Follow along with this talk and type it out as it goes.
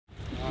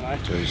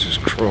Jesus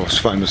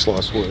Christ, famous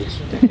last words.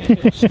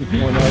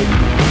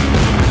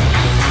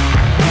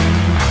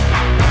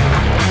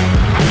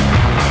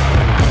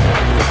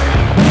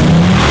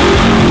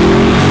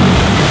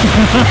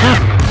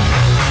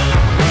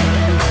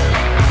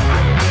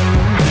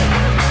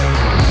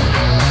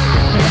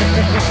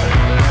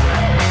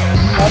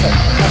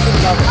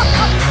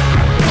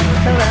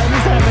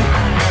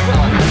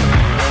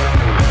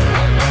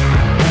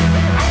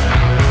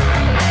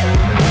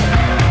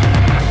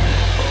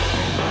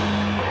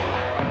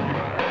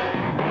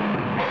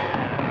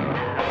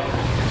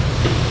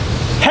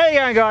 Hey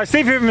going guys,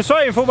 Steve here from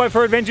Australian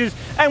 4x4 Adventures,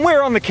 and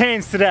we're on the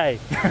Cairns today.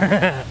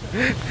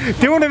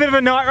 Doing a bit of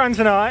a night run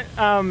tonight.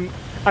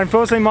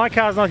 Unfortunately my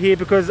car's not here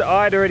because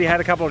I'd already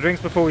had a couple of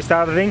drinks before we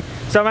started the thing.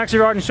 So I'm actually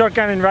riding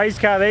shotgun in Ray's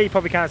car there. You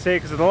probably can't see it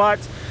because of the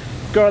lights.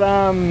 Got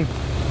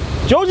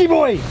Georgie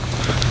boy!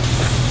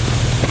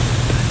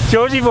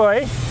 Georgie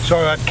boy!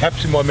 Sorry, I had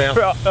caps in my mouth.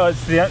 Oh,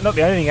 it's not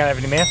the only thing I have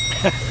in your mouth.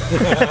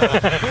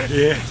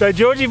 Yeah. So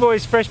Georgie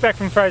boy's fresh back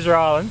from Fraser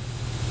Island.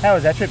 How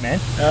was that trip, man?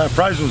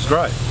 Fraser was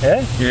great.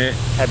 Yeah? Yeah.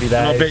 Happy days.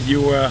 And I bet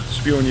you were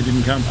spewing you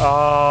didn't come.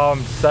 Oh,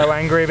 I'm so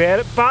angry about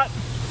it, but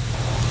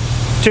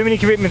too many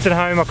commitments at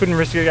home, I couldn't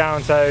risk it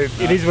going, so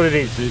it is what it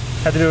is.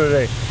 Had to do what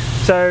I do.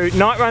 So,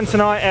 night run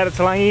tonight out of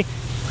Toolangi.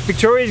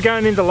 Victoria's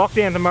going into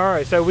lockdown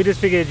tomorrow, so we just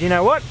figured, you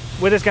know what?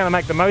 We're just going to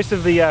make the most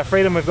of the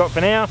freedom we've got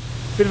for now.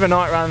 Bit of a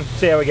night run,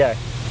 see how we go.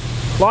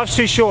 Life's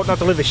too short not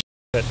to live the shit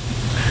of it.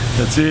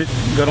 That's it.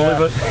 Gotta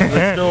live it.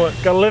 Let's do it.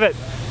 Gotta live it.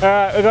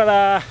 Alright, we've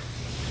got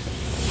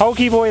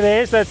Hulky boy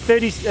there, so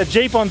that's a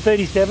Jeep on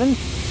 37.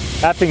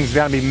 That thing's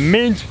going to be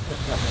mint.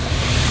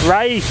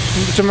 Ray,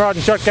 which I'm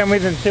riding shotgun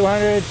with in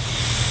 200.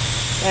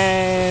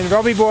 And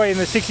Robbie boy in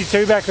the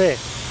 62 back there.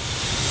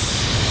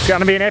 It's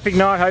going to be an epic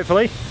night,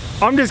 hopefully.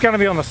 I'm just going to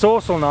be on the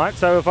sauce all night,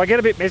 so if I get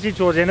a bit messy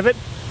towards the end of it,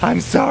 I'm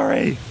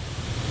sorry.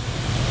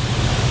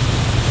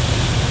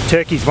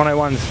 Turkeys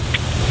 101s.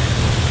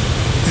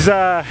 This is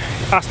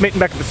us meeting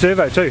back at the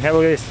servo too. Have a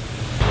look at this.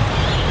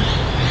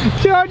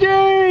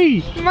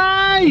 Georgie!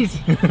 Mate!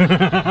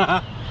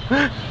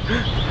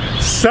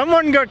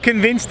 Someone got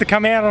convinced to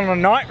come out on a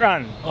night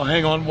run. Oh,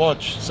 hang on,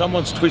 watch.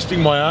 Someone's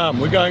twisting my arm.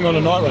 We're going on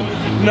a night run.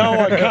 No,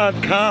 I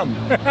can't come.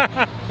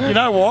 You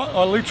know what?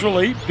 I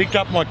literally picked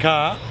up my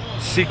car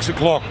 6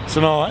 o'clock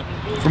tonight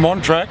from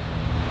on track.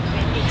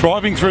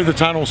 Driving through the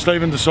tunnel,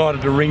 Stephen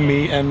decided to ring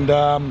me and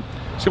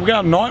said, we're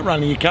going night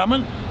run, are you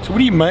coming? So what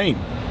do you mean?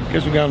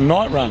 Because we're going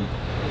night run.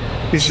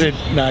 He said,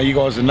 no, you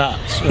guys are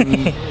nuts.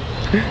 And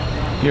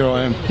here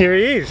I am. Here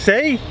he is,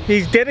 see?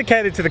 He's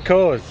dedicated to the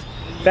cause.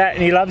 That,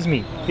 and he loves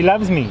me. He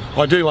loves me.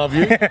 I do love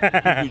you.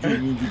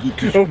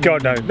 Oh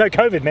God, no. No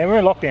COVID, man. We're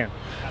in lockdown.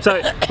 So,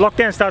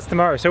 lockdown starts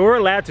tomorrow, so we're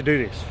allowed to do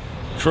this.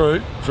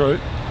 True, true.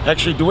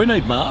 Actually, do we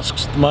need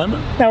masks at the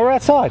moment? No, we're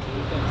outside.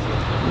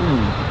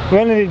 We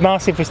only need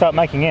masks if we start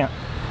making out.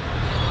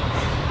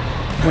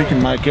 We can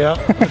make out.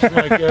 Let's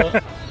make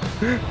out.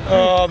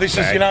 Oh, this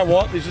is, you know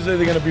what? This is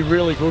either going to be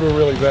really good or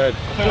really bad.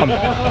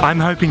 I'm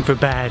hoping for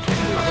bad.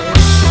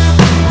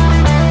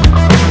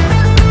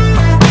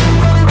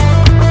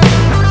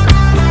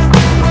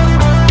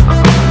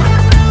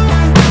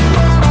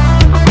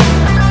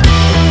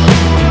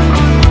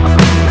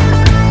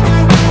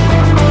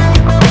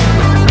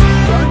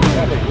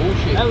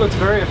 That looks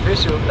very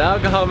official. The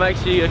alcohol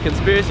makes you a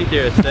conspiracy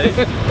theorist, Steve.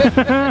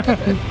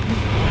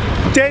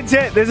 Dead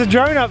set. There's a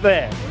drone up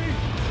there.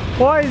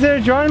 Why is there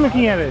a drone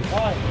looking at us?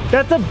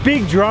 That's a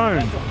big drone.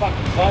 That's a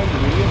fucking plane,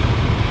 you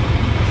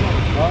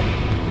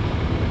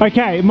idiot.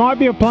 Okay, it might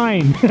be a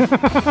plane. That's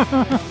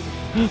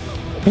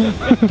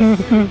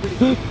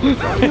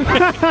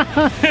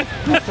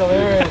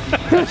hilarious.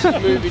 It's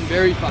moving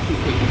very fucking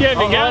quick. Yeah,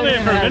 been going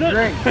there for a minute.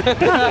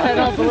 I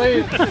don't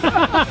believe.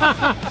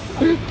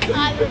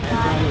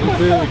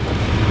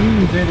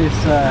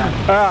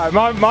 Alright,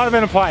 might have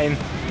been a plane.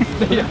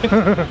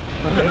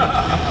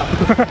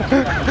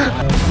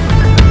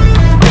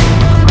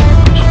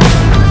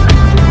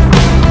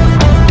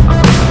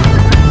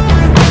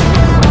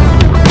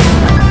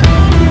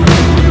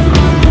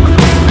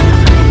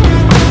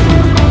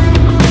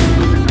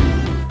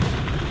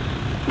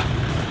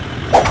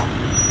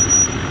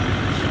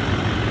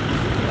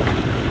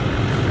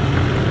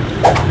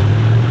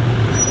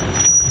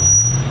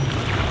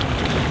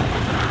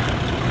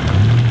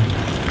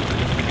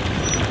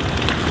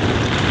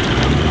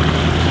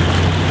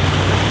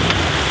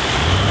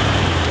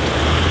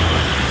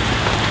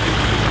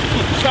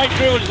 Straight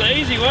through it is the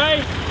easy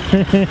way.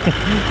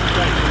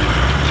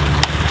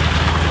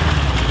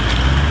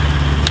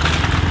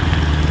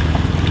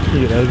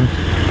 Look at those.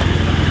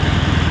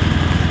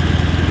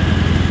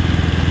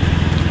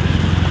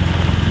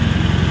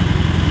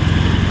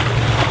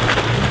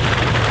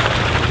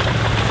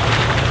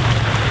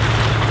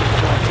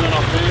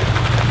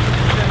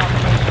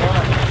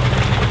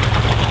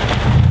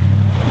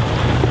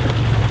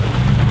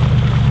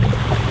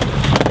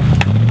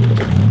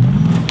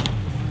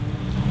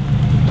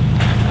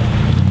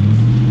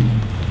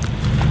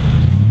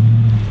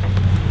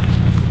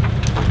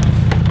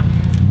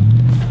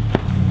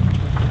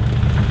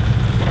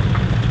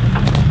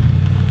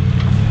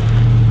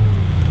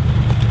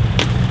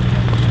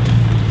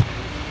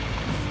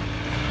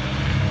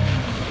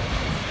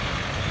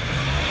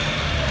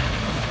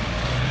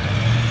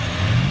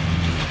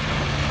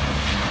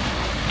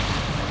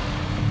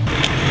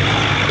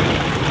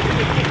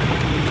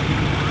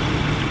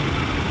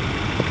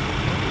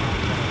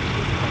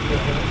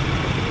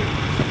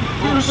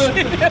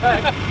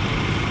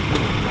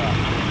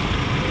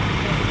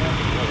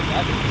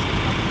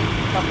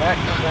 Come back.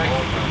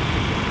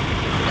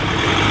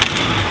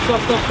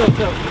 Stop.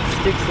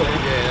 Sticks there.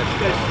 Yeah,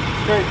 that's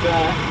straight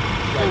back.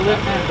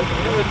 Left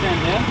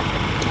hand now.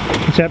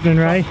 What's happening,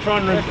 Ray? Try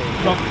and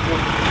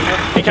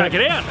he can't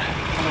get out.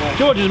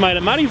 George has made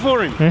it muddy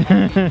for him.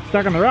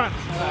 Stuck on the ruts.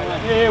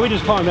 Yeah, we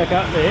just climbed back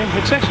up there.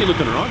 It's actually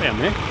looking alright down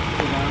there.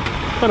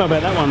 Don't know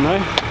about that one though.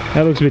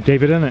 That looks a bit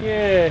deeper, doesn't it?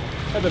 Yeah,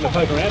 had a bit of a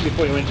poke around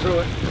before you went through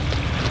it.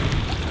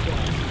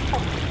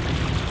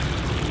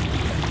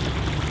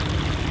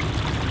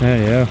 There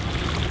you go.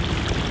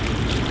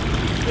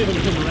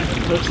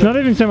 It's not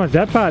even so much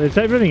that part, it's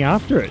everything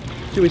after it.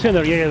 So we send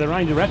the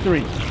Ranger Raptor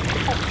in.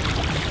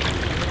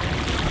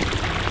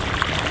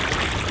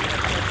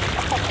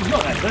 It's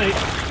not that deep.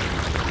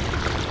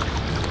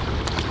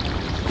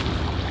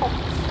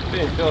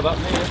 Being filled up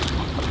here.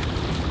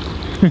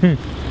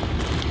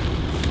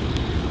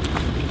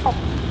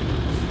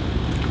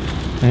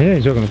 Yeah,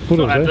 he's talking the foot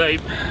Not or that so.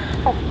 deep.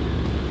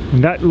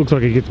 And that looks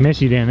like it gets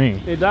messy down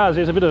there. It does,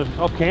 there's a bit of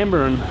off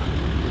camber and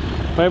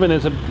maybe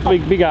there's a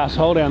big ass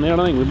hole down there. I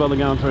don't think we'd bother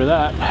going through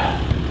that.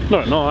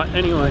 Not at night,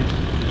 anyway.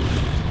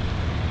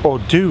 Or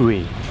do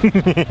we?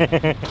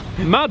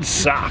 Mud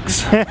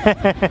sucks.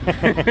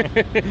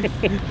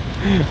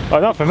 Oh,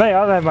 not for me,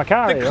 I don't have my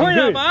car here. Clean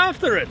up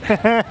after it.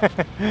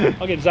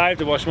 I'll get Zave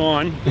to wash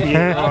mine.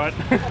 Yeah, right.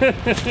 Good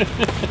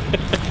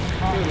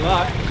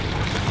luck.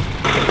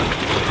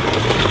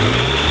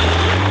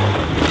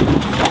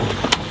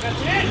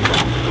 That's it.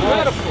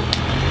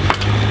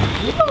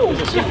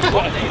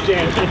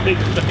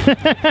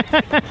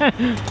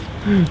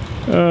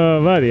 Oh,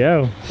 bloody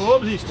hell.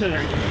 What was his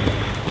turn?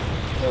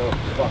 Oh,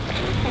 fuck.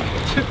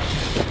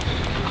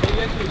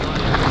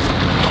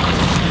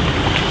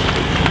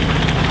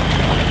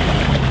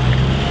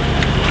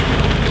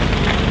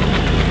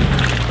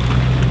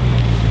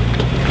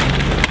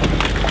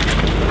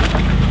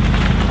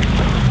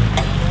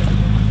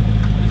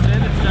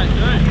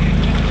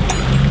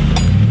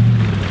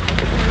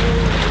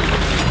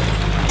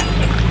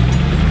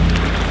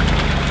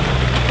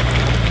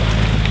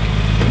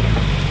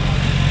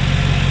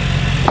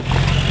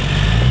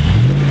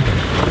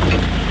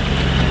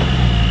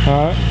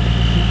 Alright,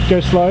 go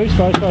slow.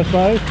 Inside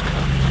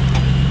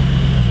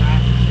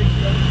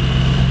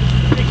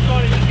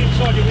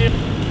your wheel.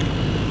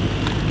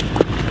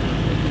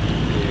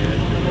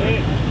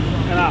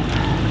 And up.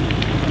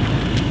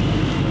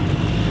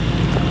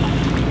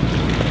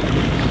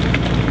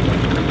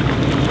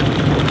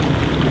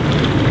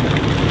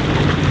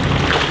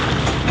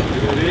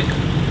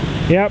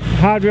 Yep,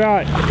 hard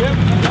right.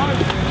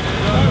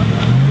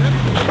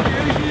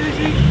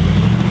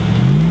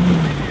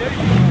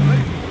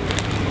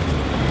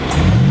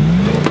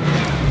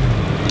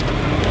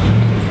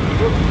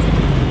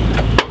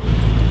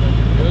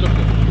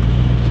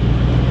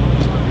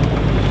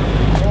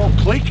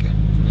 Click.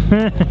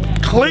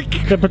 Click.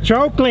 The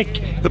patrol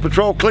click. The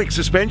patrol click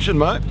suspension,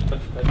 mate.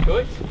 That's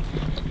good.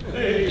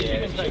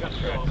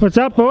 What's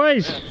up,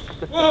 boys?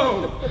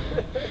 Whoa!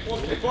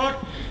 What the fuck?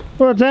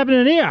 What's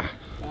happening here?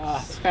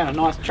 Just found a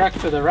nice track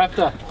for the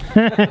Raptor.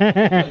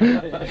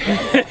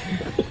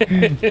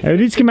 Oh,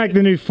 this can make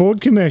the new Ford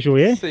commercial,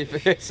 yeah? See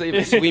if it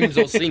swims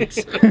or sinks.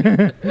 See if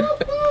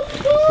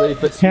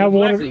it How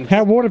swims or sinks.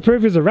 how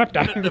waterproof is a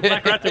Raptor? The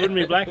black Raptor wouldn't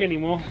be black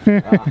anymore.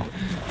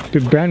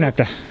 Big brown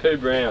Raptor. 2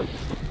 brown.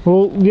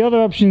 Well, the other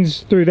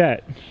option's through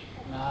that.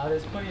 Nah,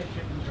 there's plenty of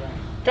chicken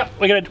track.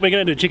 We're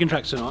gonna do chicken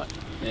tracks tonight.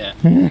 Yeah.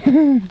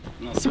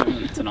 Not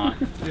swimming tonight.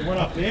 There's one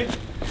up there.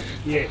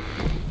 Yeah.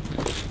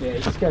 Yeah,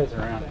 it just goes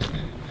around.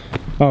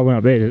 Oh, it went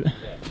up there, did it?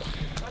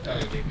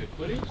 That would be good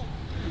footage.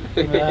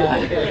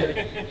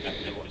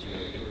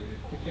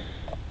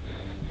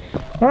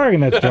 I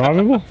reckon that's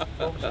drivable.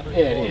 Yeah,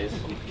 it is.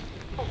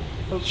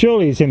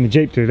 Surely you send the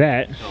Jeep through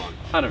that.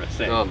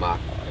 100%. Oh, Mark.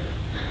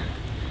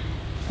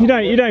 You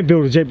don't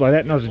build a Jeep like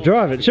that not to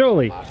drive it,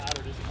 surely.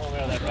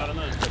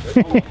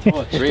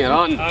 Bring it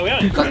on. Oh, we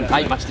are. Doesn't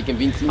take much to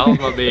convince him. Hold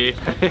my beer.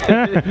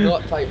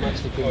 Not take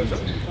much to convince him.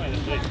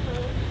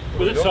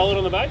 Was it solid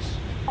on the base?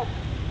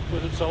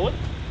 Was it solid?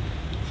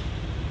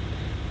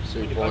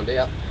 Soon find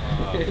out.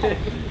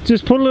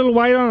 Just put a little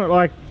weight on it,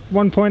 like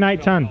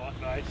 1.8 tonne.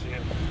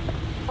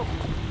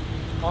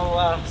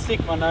 I'll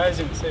stick my nose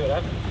in and see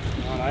what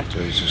happens.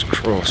 Jesus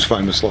Christ,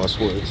 famous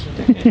last words.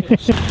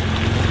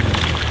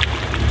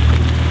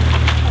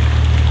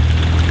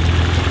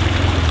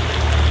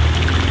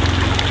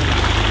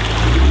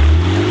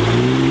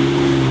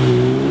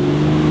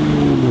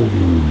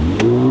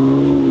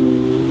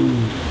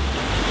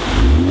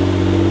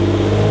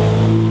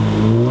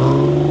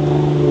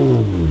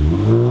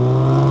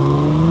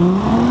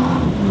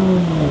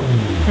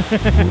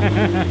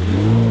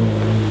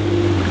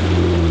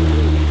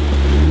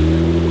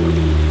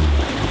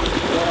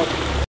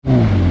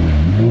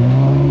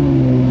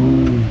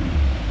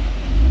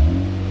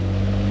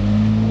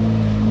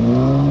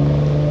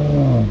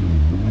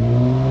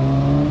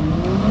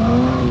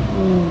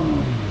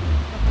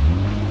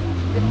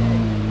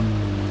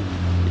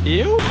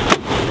 Ew?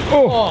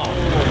 Oh!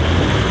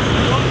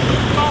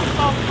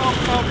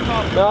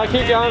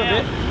 keep going a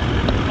bit.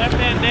 Left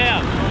hand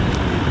down.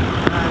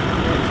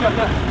 Left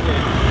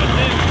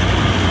hand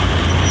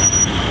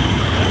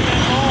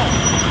more.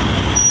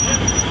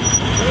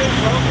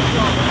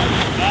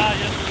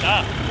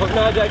 Look,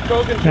 no, Jake,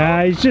 crawl control.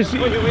 Nah, he's just...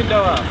 Put your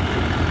window up.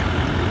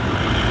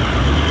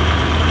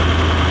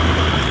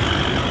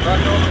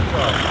 Right, crawl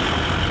control.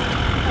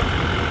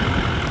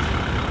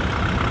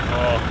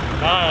 Oh,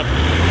 no.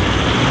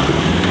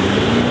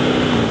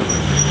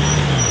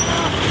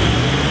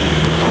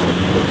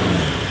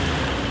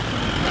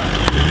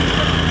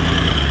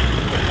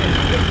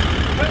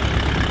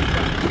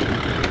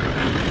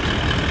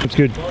 It's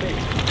good.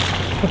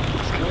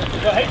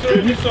 Heaps are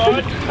in this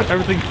side.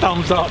 Everything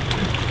thumbs up.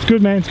 It's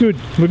good, man. It's good.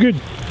 We're good.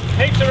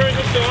 Heaps are in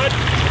this side.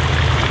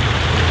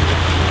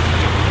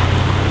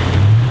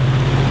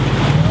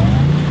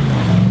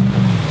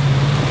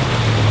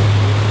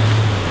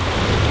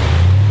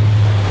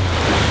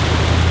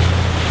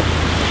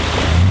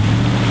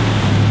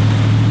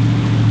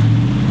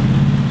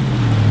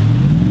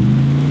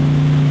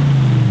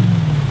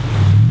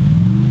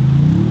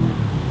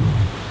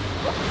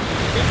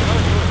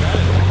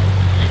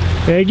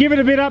 Yeah, give it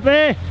a bit up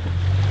there.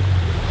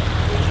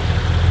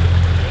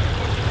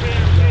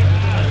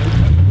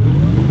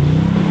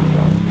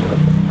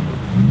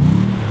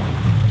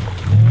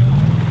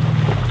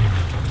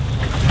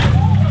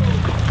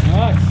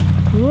 Nice.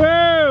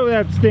 Whoa,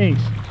 that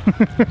stinks.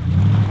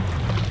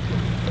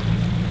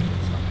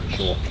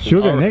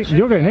 You'll go next.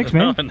 You'll go next,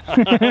 man.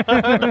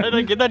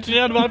 Don't get that shit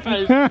out of my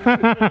face.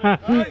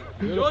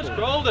 George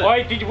crawled it.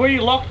 Wait, were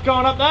you locked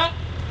going up that?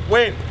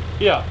 When?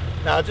 Yeah.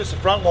 No, just the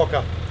front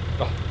locker.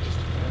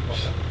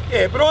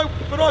 Yeah, but I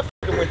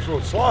fucking went through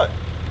it slow.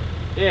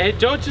 Yeah,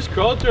 George just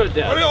crawled through it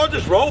down. I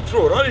just rolled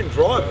through it. I didn't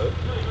drive it.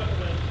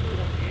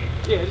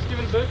 Yeah, just give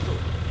it a boot full.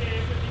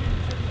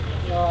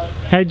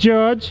 Hey,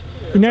 George.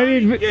 You know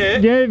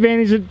the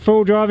advantage of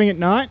full driving at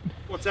night?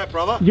 What's that,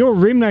 brother? Your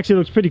rim actually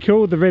looks pretty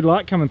cool with the red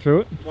light coming through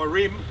it. My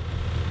rim.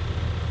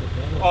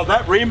 Oh,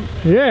 that rim?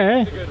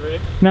 Yeah. Good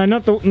rim. No,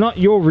 not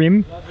your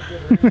rim.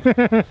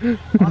 I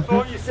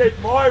thought you said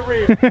my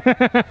rim.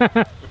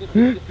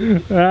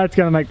 That's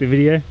gonna make the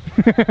video.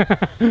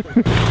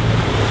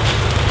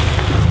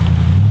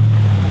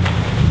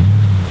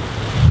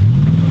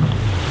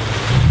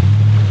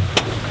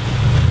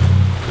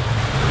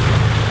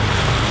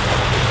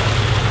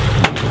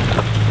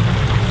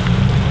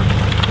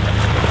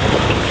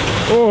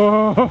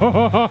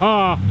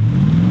 Oh.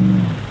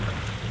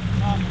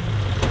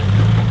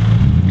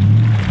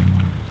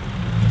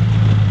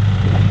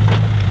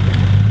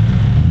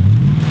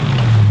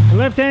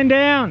 Left hand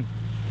down.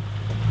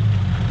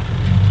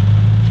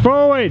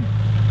 Forward.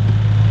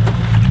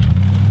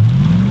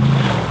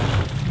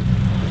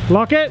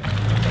 Lock it.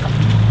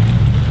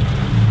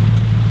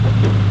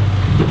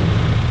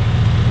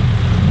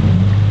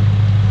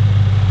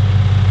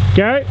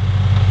 Go.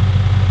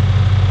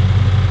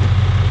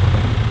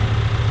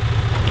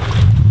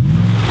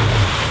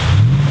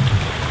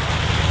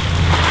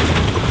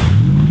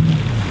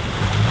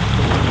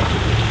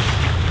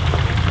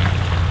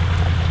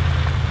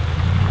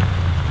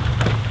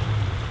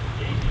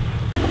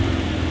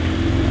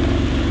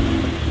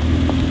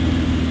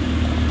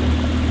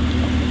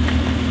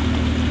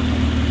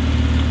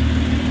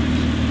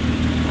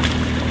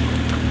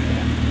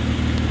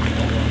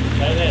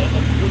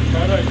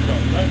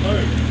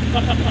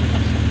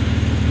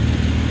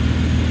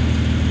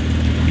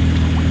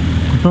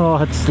 Oh,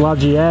 it's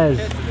sludgy as.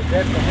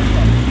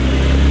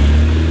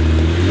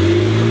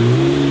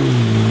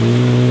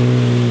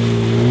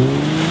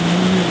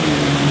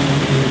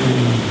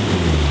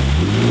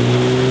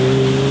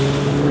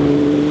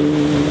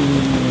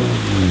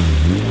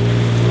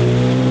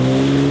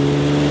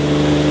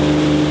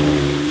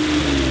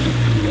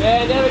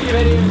 Yeah, never give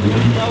any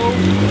trouble.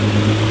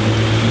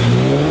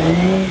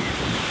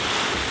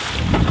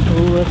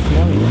 Oh, that's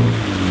nice.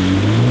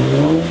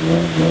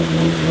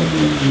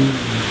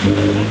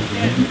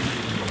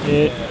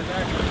 Yeah.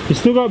 You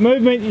still got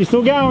movement, you're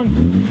still going.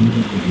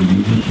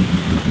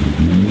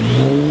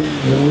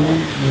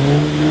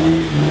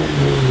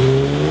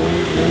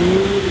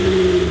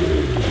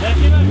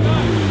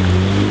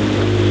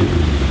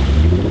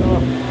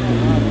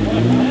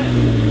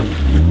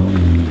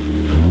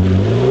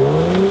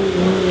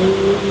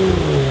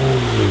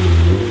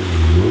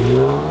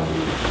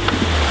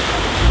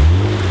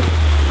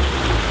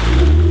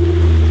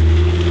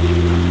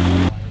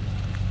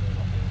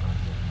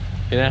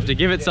 You're gonna have to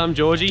give it some,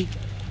 Georgie.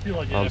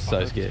 I'm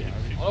so scared.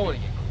 Oh yeah,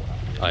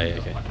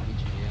 okay.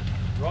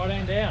 Right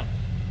hand down.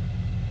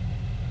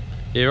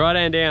 Yeah, right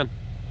hand down.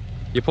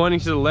 You're pointing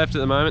to the left at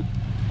the moment.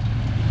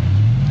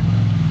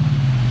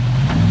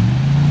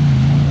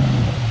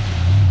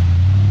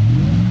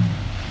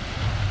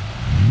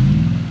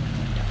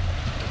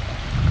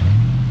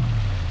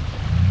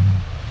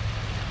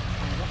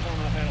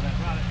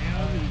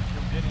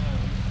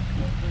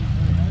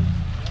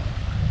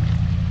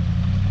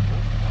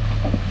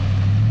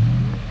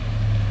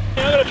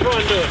 I'm gonna try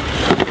and do it.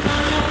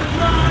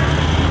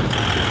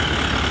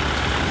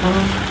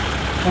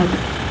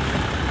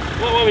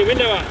 What? not want me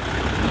window up.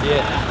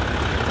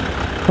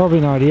 Yeah. Probably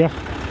an idea.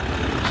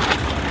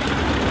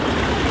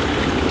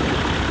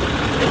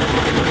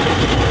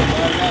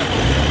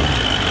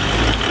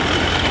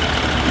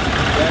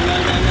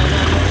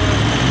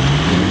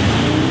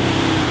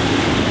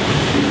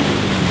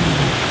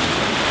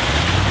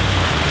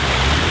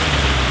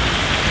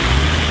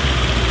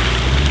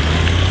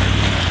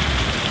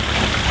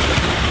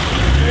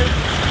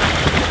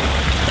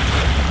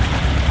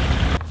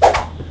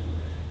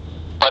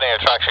 Plenty of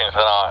traction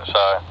tonight,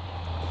 so.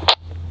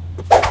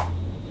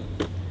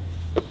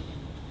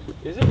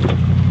 Is it?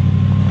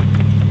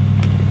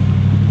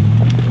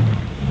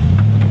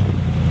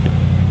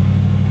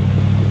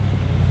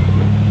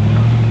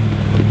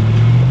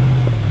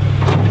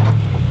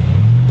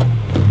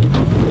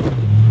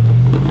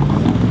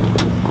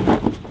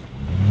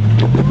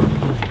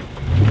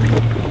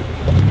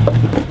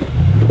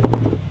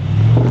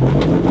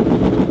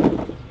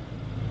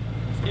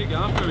 Keep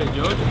going for a bit,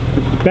 George.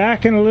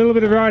 Back and a little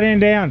bit of right hand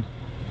down.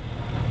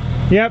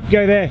 Yep,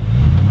 go there.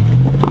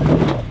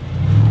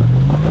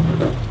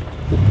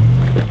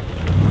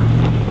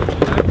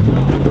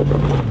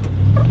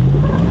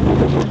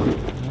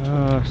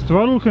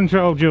 Throttle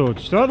control,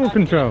 George. Throttle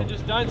control.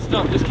 Just don't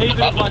stop. Just keep it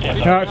at like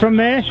 50. Alright, from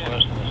there.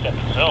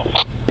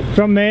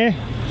 From there.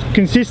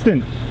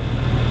 Consistent. A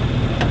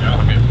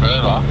bit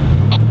further.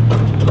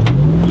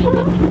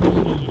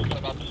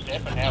 Up the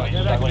step and now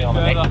he's struggling on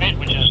the next bit,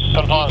 which is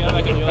sometimes. Go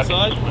back on your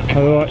side.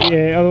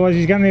 Otherwise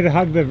he's going to need to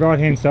hug the right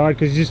hand side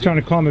because he's just trying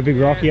to climb a big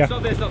rock here.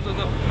 Stop there, stop.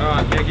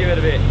 Alright, now give it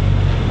a bit.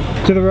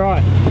 To the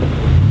right.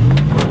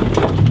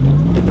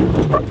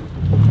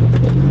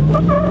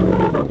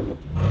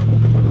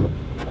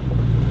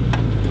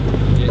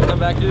 Yeah, come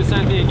back, do the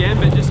same thing again,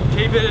 but just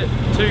keep it at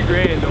 2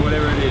 grand or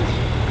whatever it is.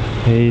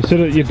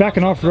 Yeah, you're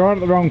backing off right at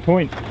the wrong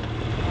point.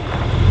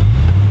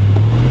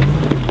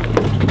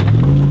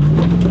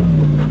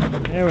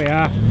 There we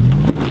are.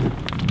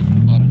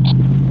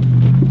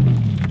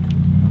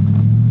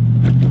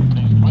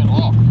 Twin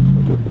lock.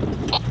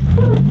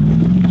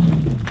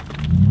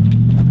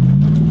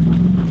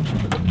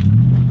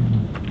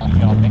 That's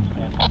going next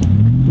man.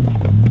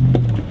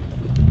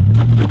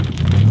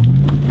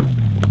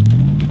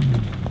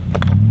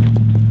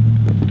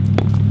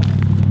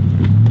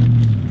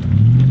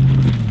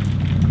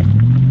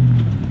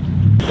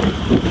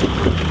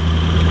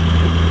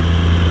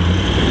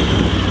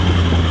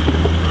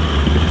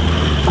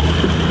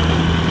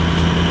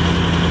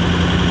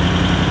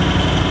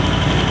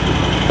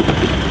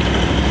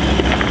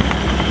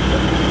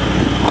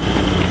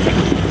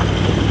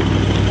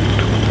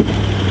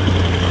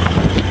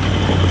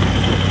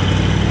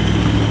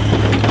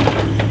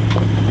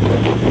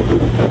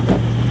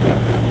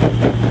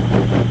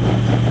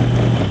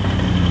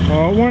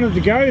 Oh, I wanted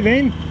to go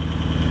then.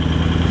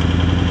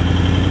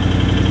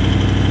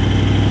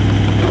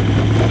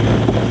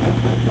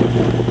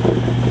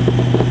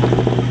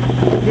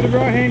 Bit of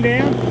right hand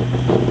down.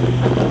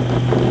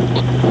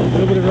 A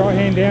little bit of right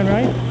hand down,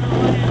 Ray.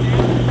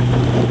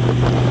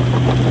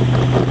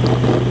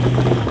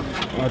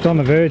 Oh, it's on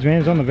the verge, man.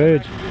 It's on the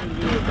verge.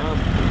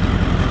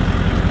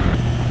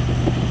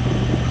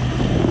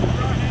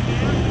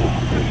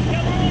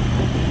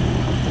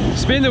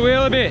 Spin the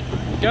wheel a bit.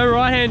 Go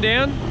right hand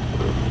down.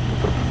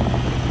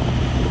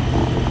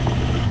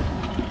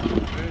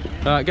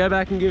 Alright, go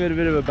back and give it a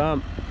bit of a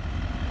bump.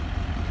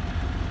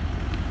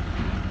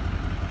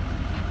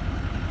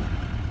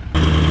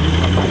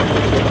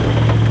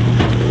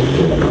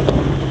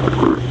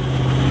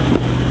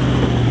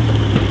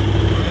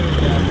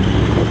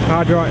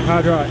 Hard right,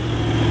 hard right.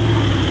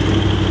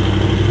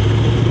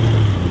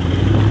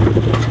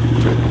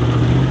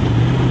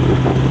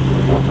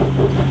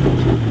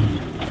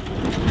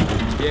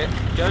 Yeah,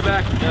 go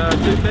back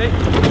 2 feet.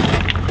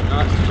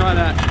 Alright, let's try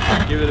that.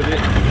 Give it a bit.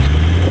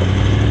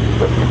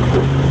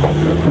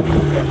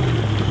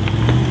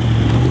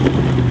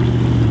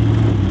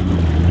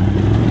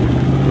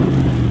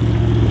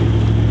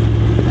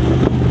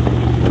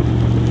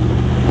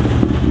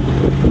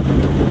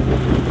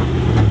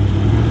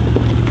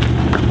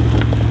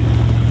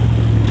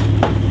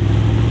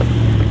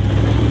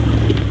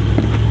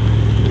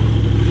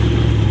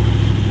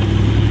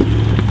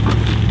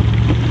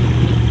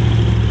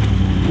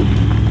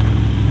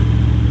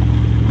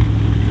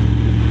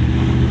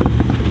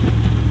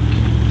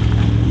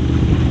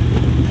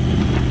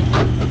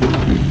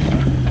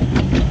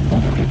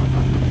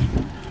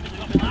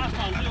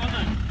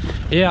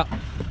 Yeah.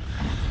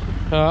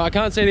 I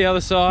can't see the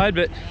other side,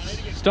 but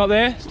stop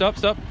there. Stop.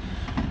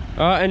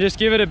 Alright, and just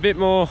give it a bit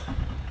more.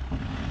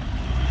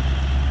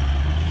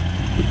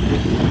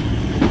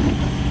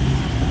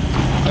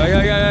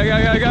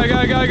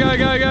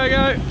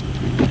 Go.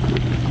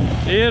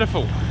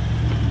 Beautiful.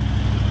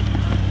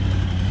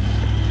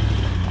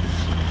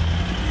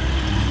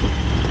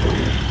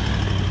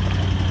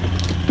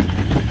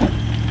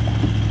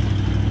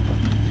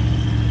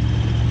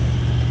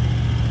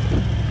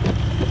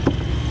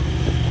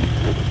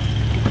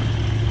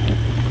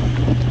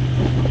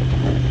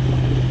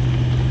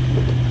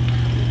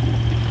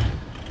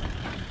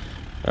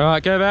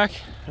 Alright, go back.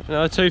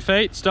 Another 2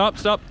 feet. Stop,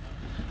 stop.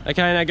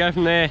 Okay, now go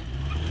from there.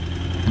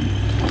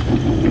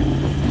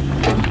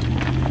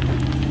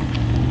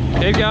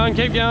 Keep going,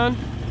 keep going.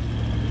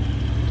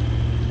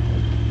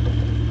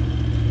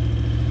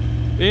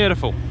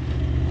 Beautiful.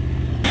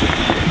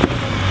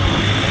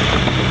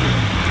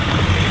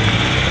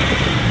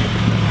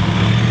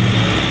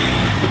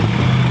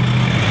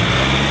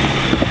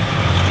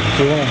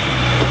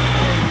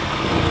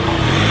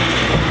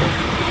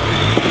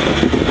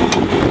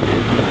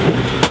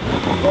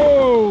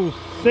 Oh,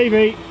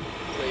 CV.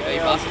 CV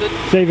busted.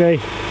 CV.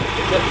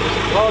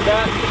 Hold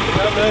that.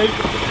 Don't move.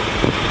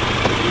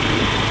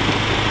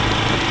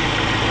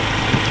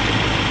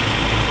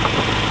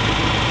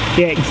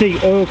 Yeah, you can see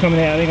oil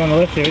coming out, I think, on the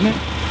left there, isn't it? I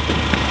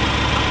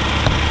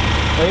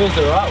think it was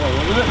the right one,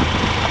 wasn't it?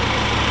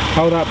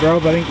 Hold up,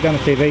 Rob, I think you've done a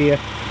CV, yeah.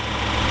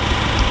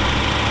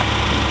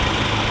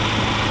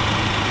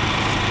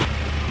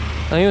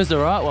 I think it was the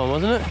right one,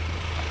 wasn't it?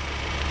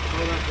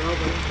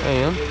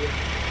 Hang on.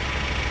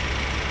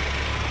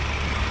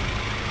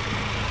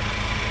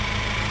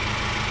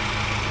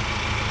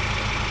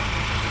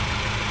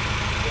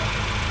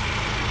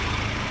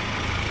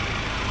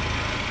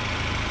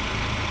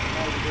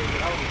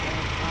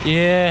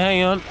 Yeah,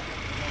 hang on.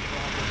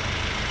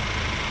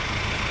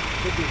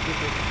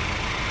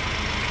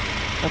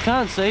 I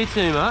can't see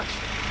too much.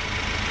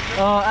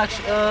 Oh,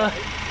 actually,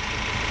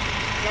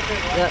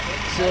 yeah,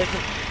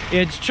 second.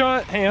 Yeah, just try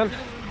it. Hang on.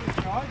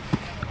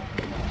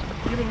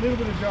 Give it a little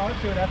bit of drive,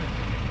 see what happens.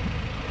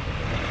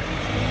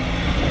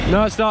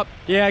 No, stop.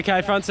 Yeah,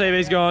 okay, front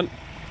CV's gone.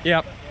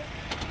 Yep.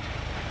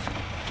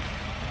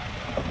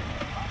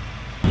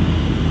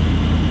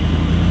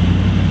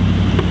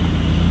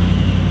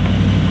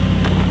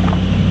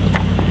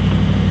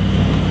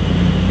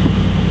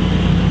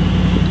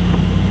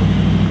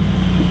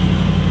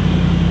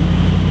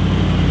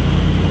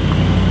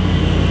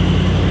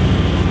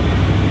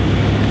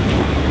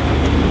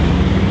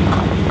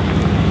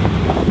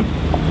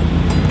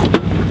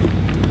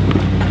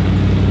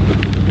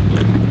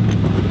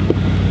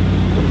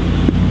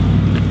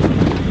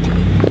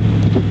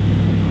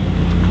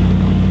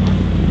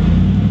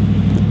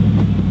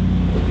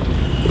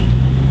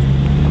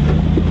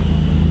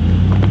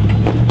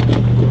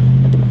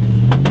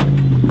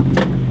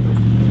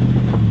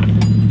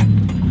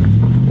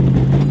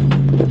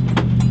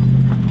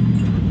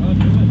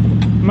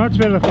 Much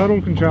better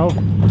throttle control.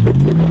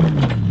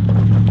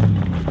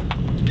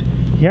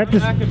 You have to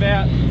Back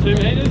about 2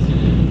 meters.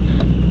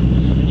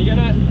 And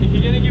if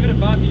you're gonna give it a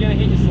bump, you're gonna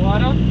hit your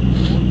slider.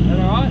 Is that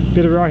alright?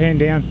 bit of right hand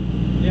down.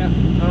 Yeah.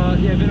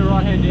 Yeah, a bit of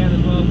right hand down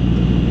as well.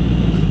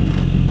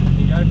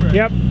 You go for it.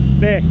 Yep,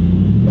 there.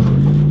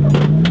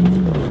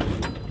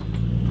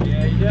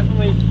 Yeah, you're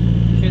definitely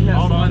hitting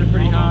that slider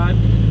pretty hard.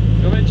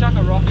 You want me to chuck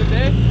a rocket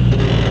there? See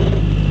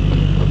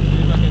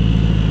if I can.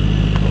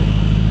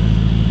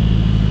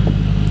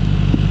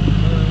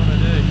 What do I want to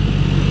do?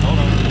 Hold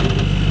on.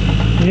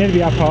 You need to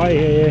be up high,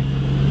 yeah.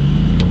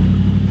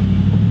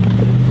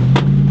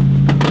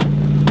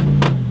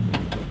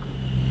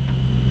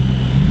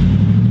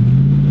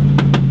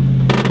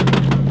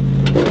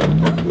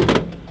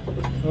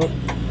 Oh,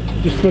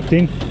 just slipped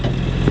in.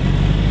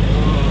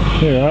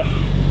 You're right. I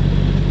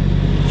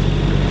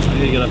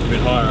need to get up a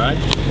bit higher, right?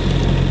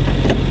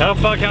 How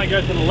far can I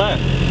go to the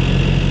left?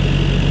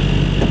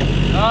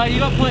 You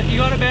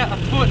got about a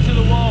foot to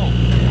the wall.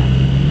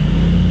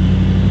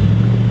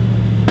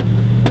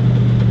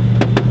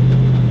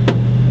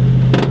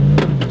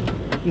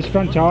 This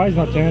front tyre's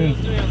not turning.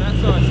 What's it doing on that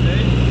side,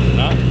 Steve?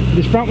 No?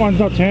 This front one's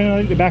not turning, I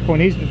think the back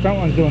one is. The front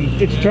one's doing,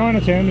 it's trying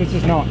to turn, but it's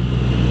just not. Yeah,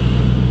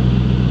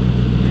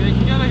 you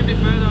can go back a bit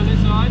further on this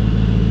side.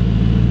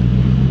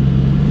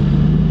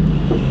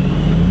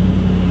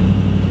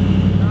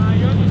 No,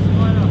 you're on your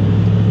slider.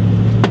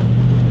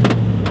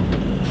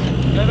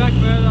 Go back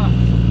further.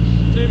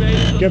 2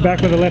 meters. Go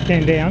back with the left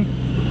hand down.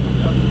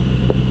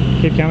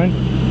 Keep coming,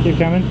 keep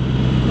coming,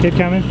 keep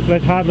coming.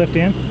 Hard left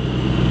down. A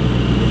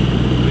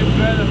bit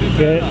further, a bit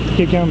further. Yeah,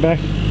 keep going back.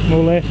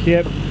 More left,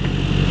 yep. Yeah.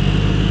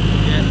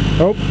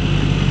 Oh,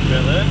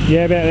 About there?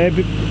 yeah, about there.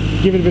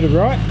 Give it a bit of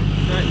right.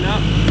 Straighten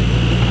up.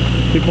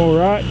 Bit more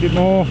right, bit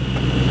more.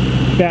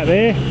 About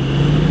there.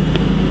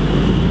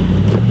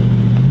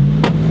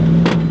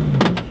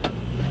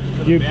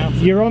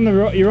 You're on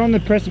the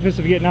precipice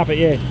of getting up it,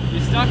 yeah.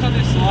 You're stuck on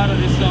this slider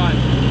this side.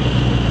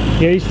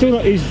 Yeah,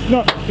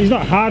 he's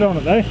not hard on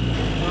it though.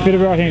 Bit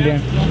of right hand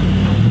down.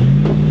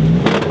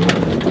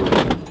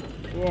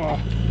 Whoa.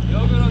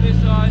 You're good on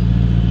this side.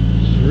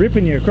 It's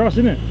ripping you across,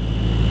 isn't it?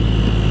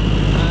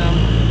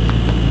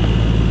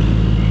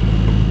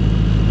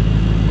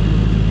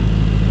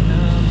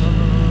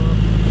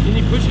 Can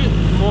you push it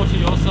more to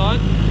your side?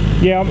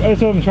 Yeah,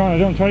 that's what I'm trying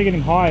to do. I'm trying to get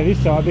him higher this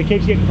side, but he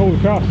keeps getting pulled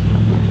across.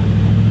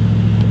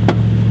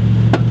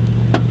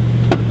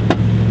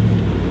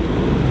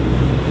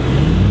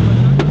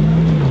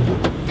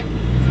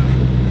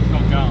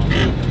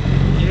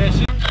 Yeah,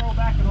 shit. Don't roll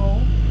back at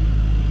all.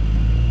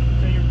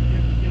 So your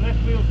left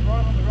wheel's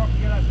right on the rock to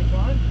get us to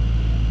climb.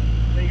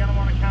 So you're going to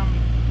want to come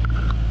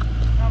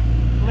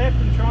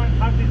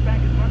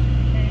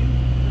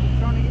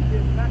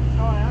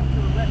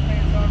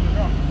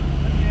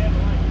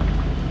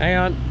Hang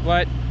on,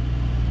 wait.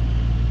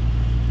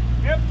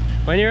 Yep.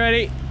 When you're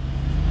ready.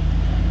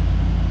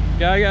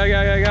 Go, go,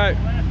 go, go, go.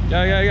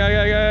 Go, go, go,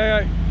 go,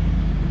 go, go.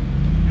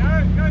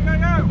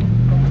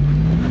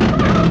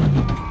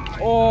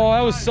 Oh,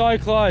 that was so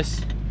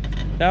close.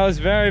 That was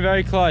very,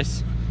 very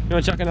close. You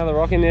want to chuck another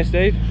rock in there,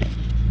 Steve?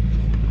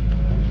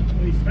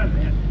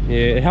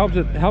 Yeah, it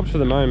helps for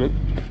the moment.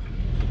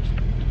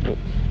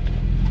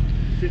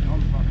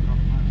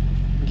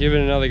 Give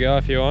it another go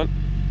if you want.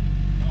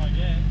 Oh,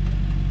 yeah.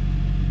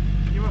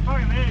 You were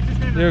fucking there,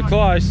 just You were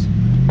close.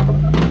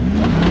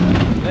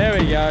 There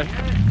we go.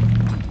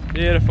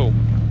 Beautiful.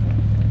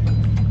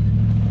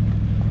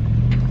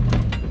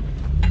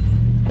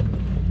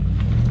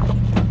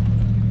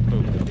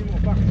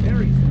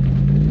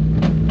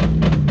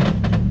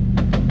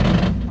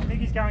 I think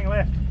he's going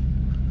left.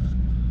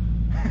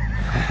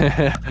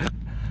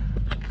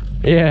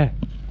 Yeah.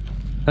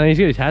 I think he's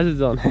got his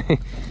hazards on.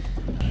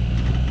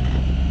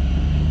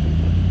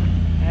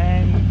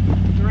 And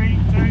 3,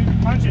 2,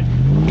 punch it.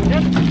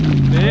 Yep.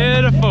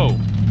 Beautiful.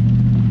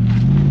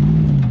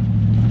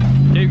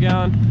 Keep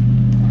going.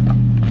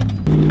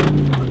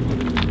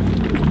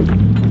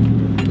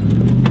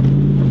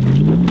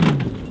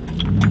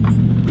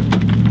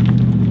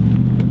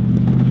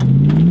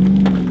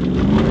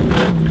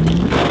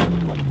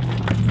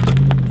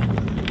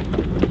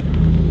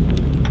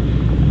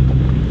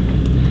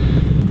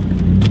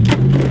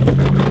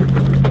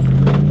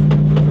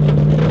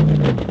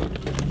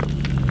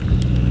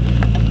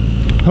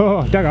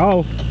 Oh, dug a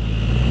hole.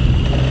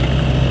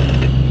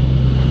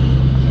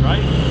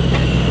 Right?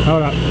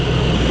 Hold up.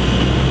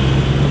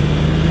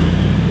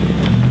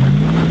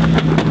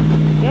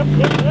 Yep,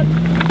 yep, yep.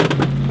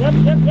 Yep,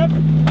 yep, yep.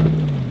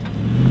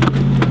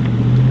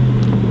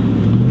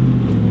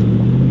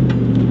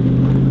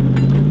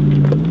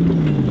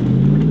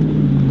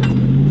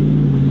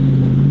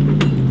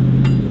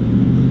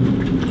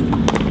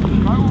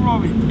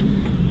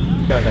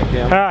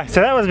 Alright,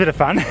 so that was a bit of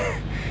fun.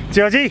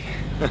 Georgie,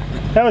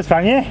 that was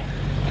fun, yeah?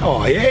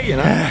 Oh yeah, you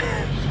know.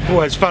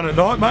 Always fun at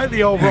night, mate.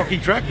 The old rocky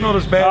track, not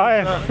as bad. I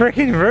am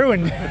freaking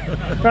ruined.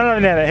 Run up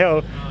and down the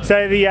hill.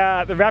 So the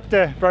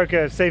Raptor broke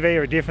a CV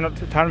or a diff, not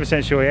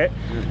 100% sure yet.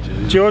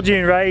 Georgie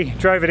and Ray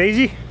drove it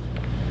easy.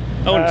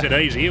 I wouldn't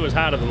say easy, it was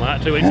harder than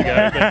that 2 weeks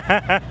ago, but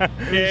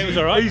yeah, it was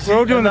alright. We're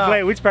all doing the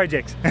Blair Witch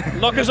projects.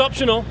 Lockers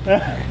optional.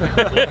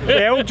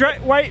 Yeah,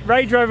 well,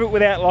 Ray drove it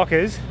without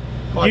lockers.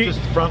 Oh, just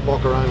front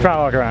locker only. Front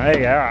locker on, there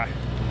you go, alright.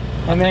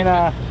 And then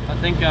I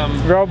think Rob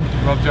drove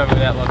it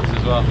without lockers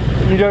as well.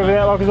 You drove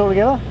without lockers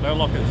altogether? No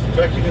lockers.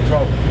 Traction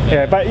control.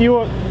 Yeah, but you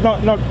were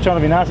not trying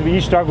to be nasty, but you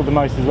struggled the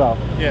most as well.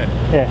 Yeah.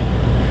 Yeah.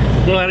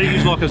 Well, I didn't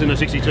use lockers in the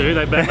 62,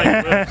 they make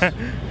it worse.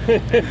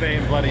 And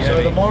being bloody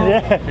heavy. So the moral,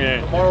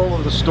 Yeah. the moral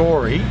of the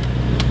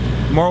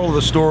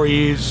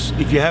story is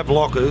if you have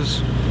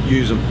lockers,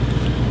 use them.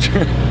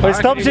 Well, it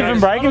stops you from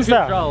breaking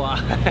stuff.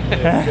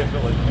 Yeah,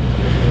 definitely.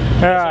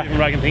 Alright. Even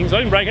breaking things. I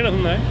didn't break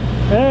anything though.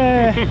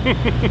 Yeah.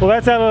 Well,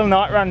 that's our little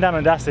night run done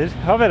and dusted.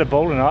 I've had a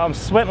ball tonight. I'm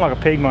sweating like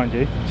a pig, mind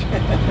you.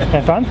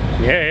 Had fun?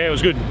 Yeah, it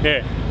was good.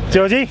 Yeah.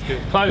 Georgie?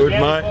 Closed Good,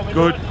 mate.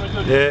 Good.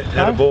 Yeah,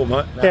 had a ball,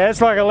 mate. Yeah,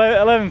 it's like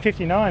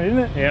 11:59, isn't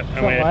it? Yep.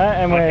 Something like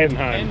that. And heading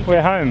home.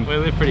 we're home. We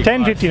live pretty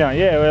 10:59.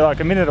 Yeah, we're like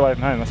a minute away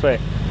from home, I swear.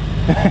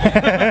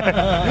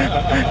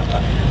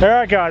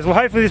 Alright guys, well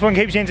hopefully this one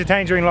keeps you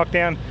entertained during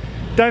lockdown.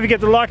 Don't forget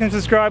to like and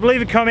subscribe,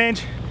 leave a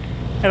comment,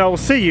 and I will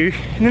see you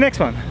in the next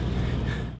one.